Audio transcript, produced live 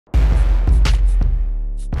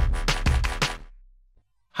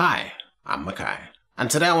Hi, I'm Makai, and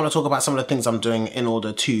today I want to talk about some of the things I'm doing in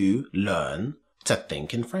order to learn to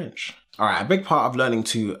think in French. Alright, a big part of learning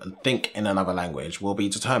to think in another language will be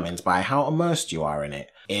determined by how immersed you are in it.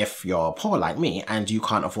 If you're poor like me and you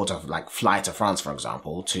can't afford to fly to France, for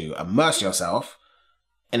example, to immerse yourself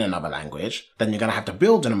in another language, then you're going to have to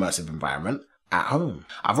build an immersive environment at home.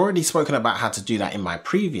 I've already spoken about how to do that in my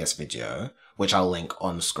previous video, which I'll link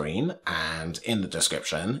on screen and in the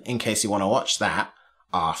description in case you want to watch that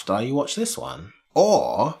after you watch this one.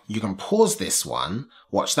 Or you can pause this one,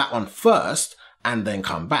 watch that one first, and then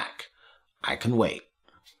come back. I can wait.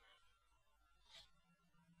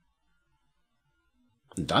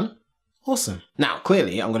 Done? Awesome. Now,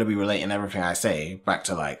 clearly, I'm going to be relating everything I say back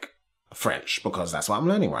to French because that's what I'm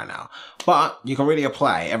learning right now. But you can really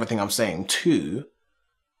apply everything I'm saying to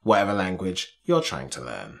whatever language you're trying to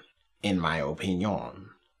learn, in my opinion.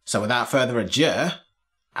 So without further ado,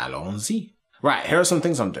 allons-y. Right, here are some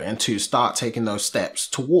things I'm doing to start taking those steps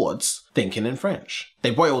towards thinking in French.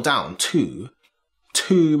 They boil down to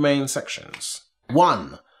two main sections.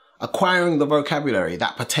 1, acquiring the vocabulary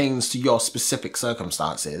that pertains to your specific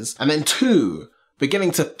circumstances. And then 2,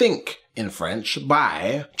 beginning to think in French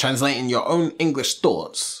by translating your own English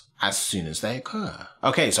thoughts as soon as they occur.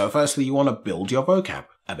 Okay, so firstly, you want to build your vocab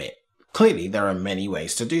a bit. Clearly, there are many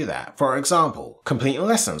ways to do that. For example, completing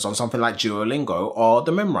lessons on something like Duolingo or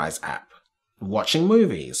the Memrise app, watching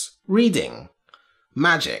movies, reading,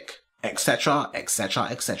 magic, etc, etc,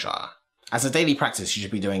 etc. As a daily practice, you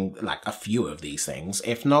should be doing a few of these things,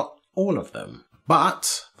 if not all of them.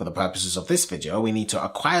 But for the purposes of this video, we need to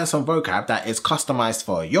acquire some vocab that is customized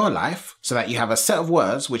for your life so that you have a set of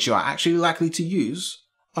words which you are actually likely to use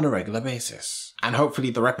on a regular basis. And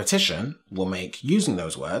hopefully the repetition will make using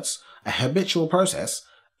those words a habitual process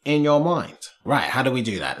in your mind. Right, how do we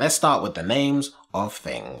do that? Let's start with the names of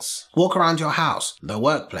things. Walk around your house, the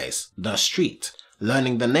workplace, the street,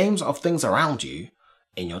 learning the names of things around you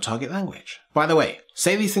in your target language. By the way,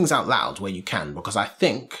 say these things out loud where you can, because I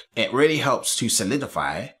think it really helps to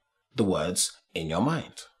solidify the words in your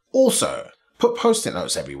mind. Also, put post-it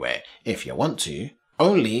notes everywhere if you want to,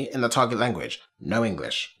 only in the target language, no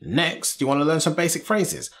English. Next, you want to learn some basic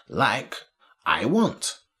phrases like I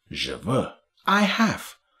want, je veux, I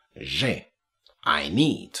have, j'ai, I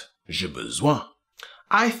need, j'ai besoin,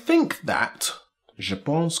 I think that, je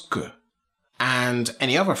pense que, and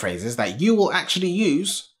any other phrases that you will actually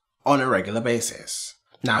use on a regular basis.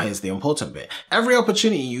 Now here's the important bit. Every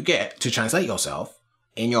opportunity you get to translate yourself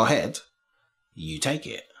in your head, you take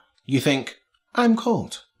it. You think, I'm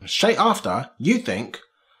cold. Straight after, you think,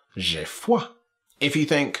 j'ai froid. If you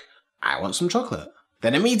think, I want some chocolate,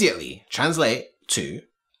 then immediately translate to,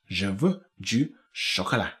 je veux du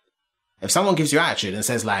chocolat. If someone gives you attitude and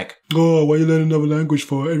says oh, why are you learning another language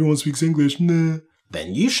for? Everyone speaks English. Nah.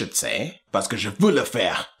 Then you should say, parce que je veux le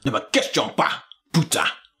faire. Ne me questionne pas, putain.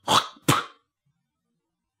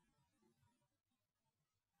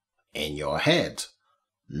 In your head,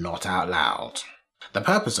 not out loud. The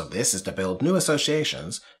purpose of this is to build new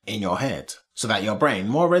associations in your head so that your brain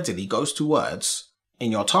more readily goes to words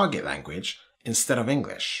in your target language instead of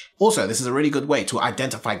English. Also, this is a really good way to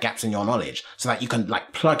identify gaps in your knowledge so that you can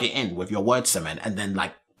plug it in with your word cement and then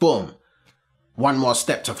boom, one more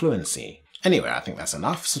step to fluency. Anyway, I think that's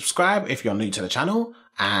enough. Subscribe if you're new to the channel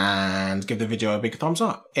and give the video a big thumbs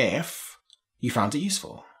up if you found it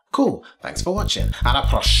useful. Cool, thanks for watching. À la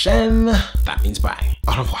prochaine, that means bye.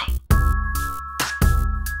 Au revoir.